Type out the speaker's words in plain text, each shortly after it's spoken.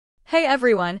Hey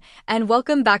everyone, and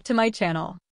welcome back to my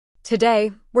channel.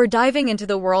 Today, we're diving into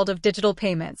the world of digital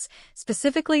payments,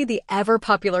 specifically the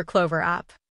ever-popular Klover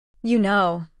app. You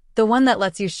know, the one that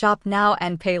lets you shop now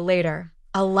and pay later,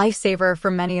 a lifesaver for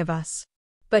many of us.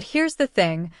 But here's the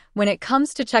thing, when it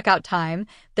comes to checkout time,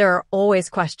 there are always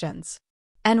questions.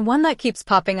 And one that keeps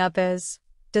popping up is,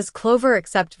 does Klover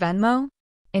accept Venmo?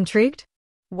 Intrigued?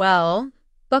 Well,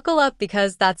 buckle up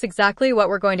because that's exactly what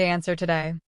we're going to answer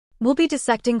today. We'll be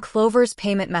dissecting Klover's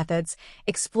payment methods,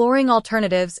 exploring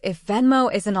alternatives if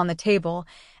Venmo isn't on the table,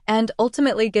 and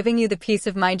ultimately giving you the peace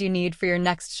of mind you need for your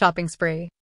next shopping spree.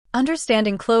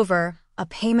 Understanding Klover, a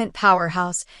payment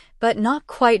powerhouse, but not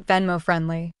quite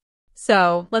Venmo-friendly.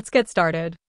 So, let's get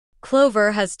started.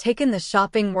 Klover has taken the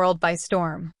shopping world by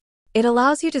storm. It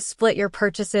allows you to split your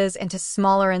purchases into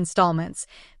smaller installments,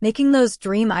 making those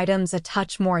dream items a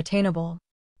touch more attainable.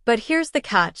 But here's the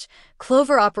catch,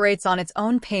 Klover operates on its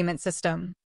own payment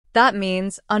system. That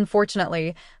means,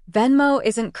 unfortunately, Venmo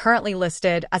isn't currently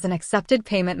listed as an accepted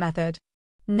payment method.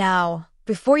 Now,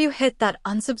 before you hit that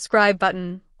unsubscribe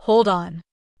button, hold on.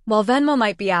 While Venmo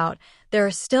might be out, there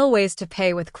are still ways to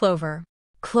pay with Klover.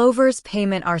 Klover's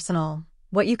payment arsenal,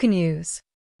 what you can use.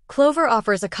 Klover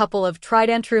offers a couple of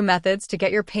tried-and-true methods to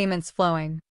get your payments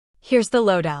flowing. Here's the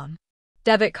lowdown.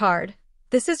 Debit card.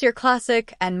 This is your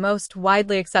classic and most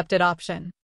widely accepted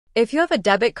option. If you have a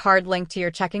debit card linked to your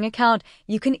checking account,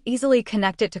 you can easily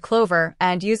connect it to Klover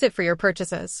and use it for your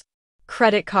purchases.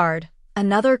 Credit card,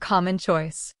 another common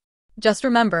choice. Just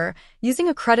remember, using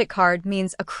a credit card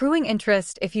means accruing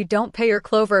interest if you don't pay your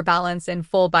Klover balance in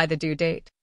full by the due date.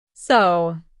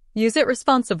 So, use it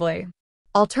responsibly.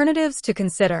 Alternatives to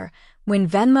consider when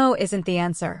Venmo isn't the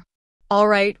answer.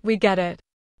 Alright, we get it.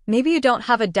 Maybe you don't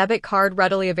have a debit card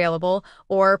readily available,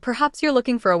 or perhaps you're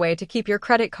looking for a way to keep your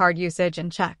credit card usage in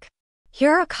check.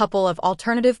 Here are a couple of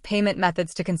alternative payment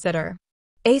methods to consider.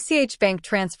 ACH bank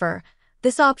transfer.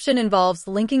 This option involves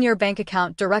linking your bank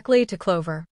account directly to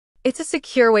Klover. It's a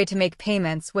secure way to make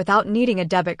payments without needing a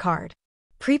debit card.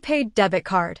 Prepaid debit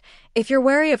card. If you're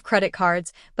wary of credit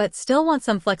cards but still want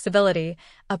some flexibility,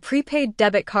 a prepaid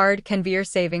debit card can be your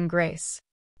saving grace.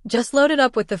 Just load it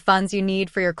up with the funds you need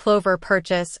for your Klover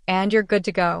purchase and you're good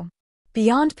to go.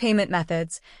 Beyond payment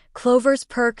methods, Klover's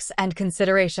perks and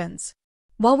considerations.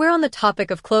 While we're on the topic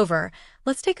of Klover,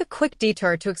 let's take a quick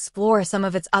detour to explore some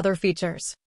of its other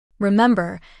features.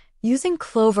 Remember, using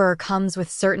Klover comes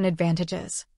with certain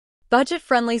advantages.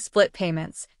 Budget-friendly split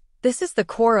payments. This is the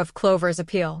core of Klover's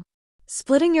appeal.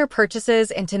 Splitting your purchases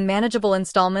into manageable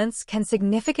installments can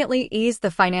significantly ease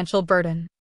the financial burden.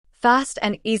 Fast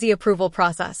and easy approval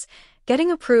process. Getting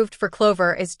approved for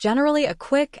Klover is generally a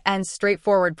quick and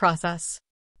straightforward process.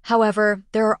 However,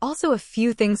 there are also a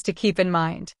few things to keep in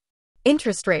mind.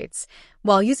 Interest rates.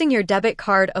 While using your debit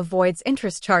card avoids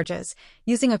interest charges,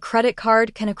 using a credit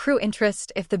card can accrue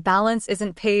interest if the balance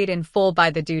isn't paid in full by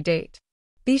the due date.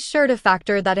 Be sure to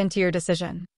factor that into your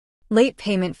decision. Late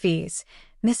payment fees.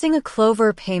 Missing a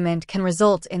Klover payment can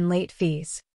result in late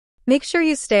fees. Make sure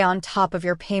you stay on top of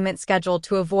your payment schedule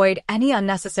to avoid any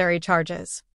unnecessary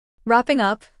charges. Wrapping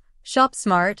up, shop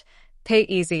smart, pay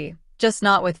easy, just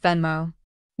not with Venmo.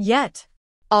 Yet.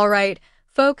 Alright,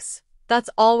 folks, that's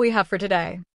all we have for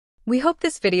today. We hope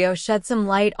this video shed some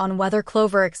light on whether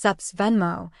Klover accepts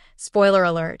Venmo, spoiler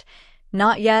alert,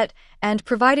 not yet, and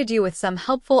provided you with some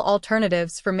helpful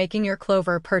alternatives for making your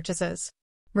Klover purchases.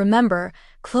 Remember,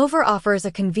 Klover offers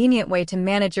a convenient way to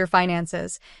manage your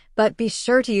finances, but be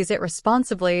sure to use it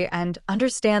responsibly and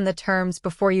understand the terms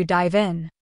before you dive in.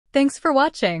 Thanks for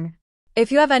watching.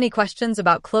 If you have any questions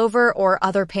about Klover or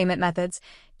other payment methods,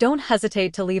 don't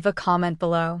hesitate to leave a comment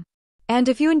below. And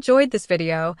if you enjoyed this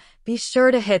video, be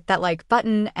sure to hit that like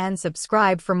button and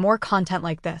subscribe for more content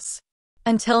like this.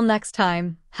 Until next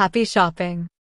time, happy shopping!